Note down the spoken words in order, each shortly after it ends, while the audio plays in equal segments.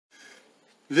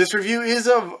This review is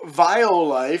of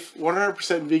Violife,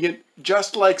 100% vegan,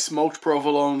 just like smoked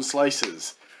provolone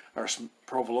slices. Or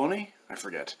provolone? I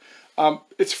forget.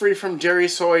 It's free from dairy,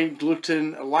 soy,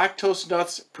 gluten, lactose,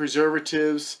 nuts,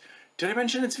 preservatives. Did I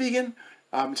mention it's vegan?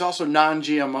 It's also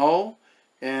non-GMO,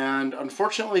 and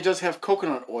unfortunately it does have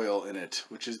coconut oil in it,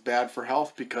 which is bad for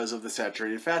health because of the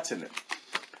saturated fats in it.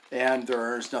 And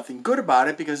there's nothing good about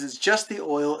it because it's just the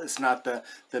oil, it's not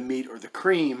the meat or the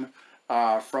cream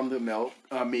from the milk,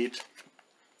 meat.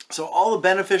 So all the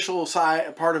beneficial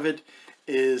side part of it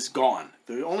is gone.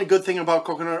 The only good thing about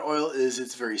coconut oil is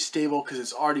it's very stable because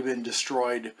it's already been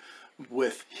destroyed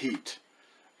with heat.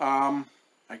 I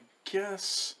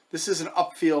guess this is an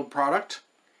Upfield product,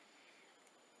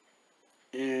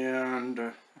 and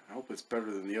I hope it's better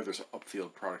than the other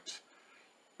Upfield product.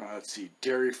 Let's see,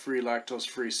 dairy-free,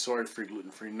 lactose-free, soy-free,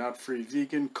 gluten-free, nut-free,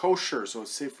 vegan, kosher, so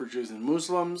it's safe for Jews and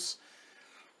Muslims.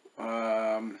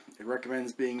 It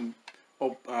recommends being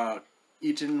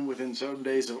eaten within 7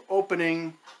 days of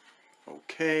opening.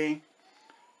 Okay,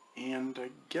 and I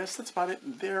guess that's about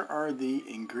it. There are the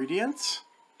ingredients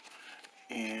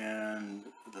and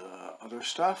the other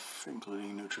stuff,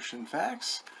 including nutrition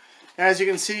facts. As you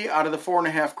can see, out of the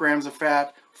 4.5 grams of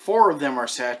fat, 4 of them are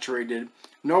saturated.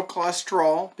 No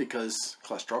cholesterol, because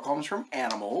cholesterol comes from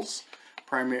animals.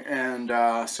 And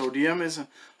sodium is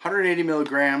 180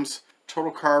 milligrams.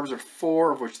 Total carbs are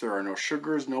 4, of which there are no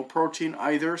sugars, no protein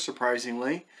either,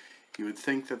 surprisingly. You would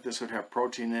think that this would have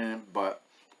protein in it, but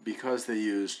because they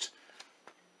used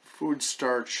food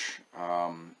starch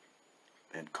and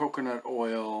coconut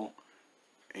oil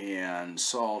and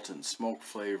salt and smoke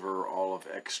flavor, all of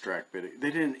extract, but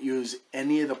they didn't use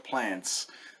any of the plants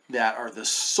that are the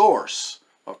source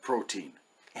of protein.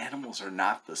 Animals are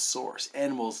not the source.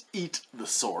 Animals eat the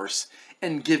source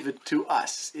and give it to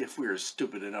us if we are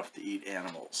stupid enough to eat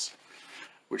animals,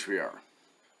 which we are,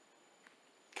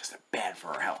 because they're bad for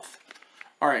our health.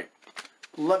 All right,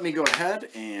 let me go ahead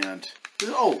and,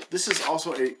 oh, this is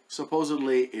also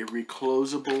supposedly a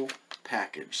reclosable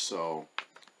package, so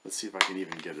let's see if I can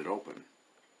even get it open.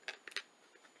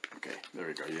 Okay, there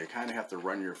we go. You kind of have to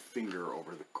run your finger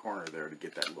over the corner there to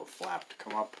get that little flap to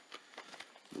come up.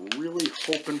 Really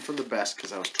hoping for the best,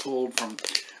 because I was told from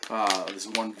this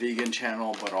one vegan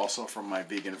channel, but also from my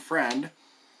vegan friend.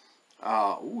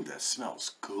 Ooh, that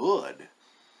smells good.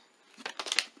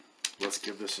 Let's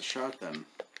give this a shot then.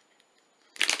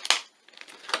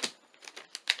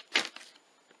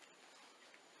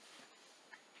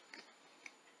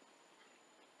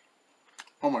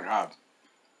 Oh my God.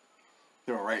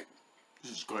 They were right.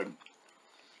 This is good.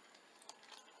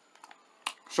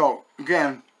 So,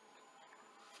 again,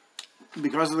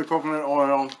 because of the coconut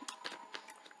oil,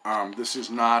 this is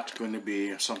not going to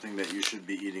be something that you should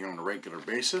be eating on a regular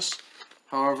basis.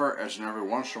 However, as an every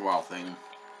once in a while thing,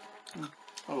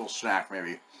 a little snack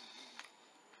maybe.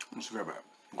 Let's grab it.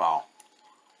 Wow.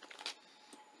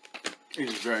 It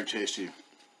is very tasty. Of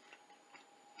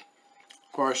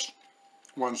course,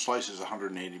 one slice is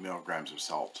 180 milligrams of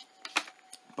salt.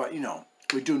 But, you know,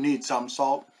 we do need some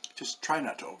salt. Just try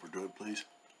not to overdo it, please.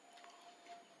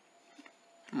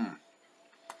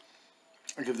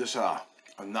 I give this a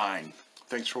 9.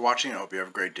 Thanks for watching. I hope you have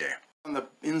a great day. On the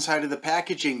inside of the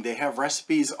packaging, they have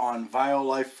recipes on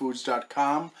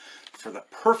violifefoods.com for the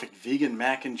perfect vegan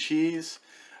mac and cheese.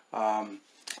 And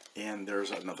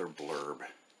there's another blurb.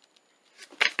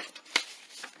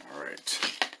 All right.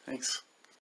 Thanks.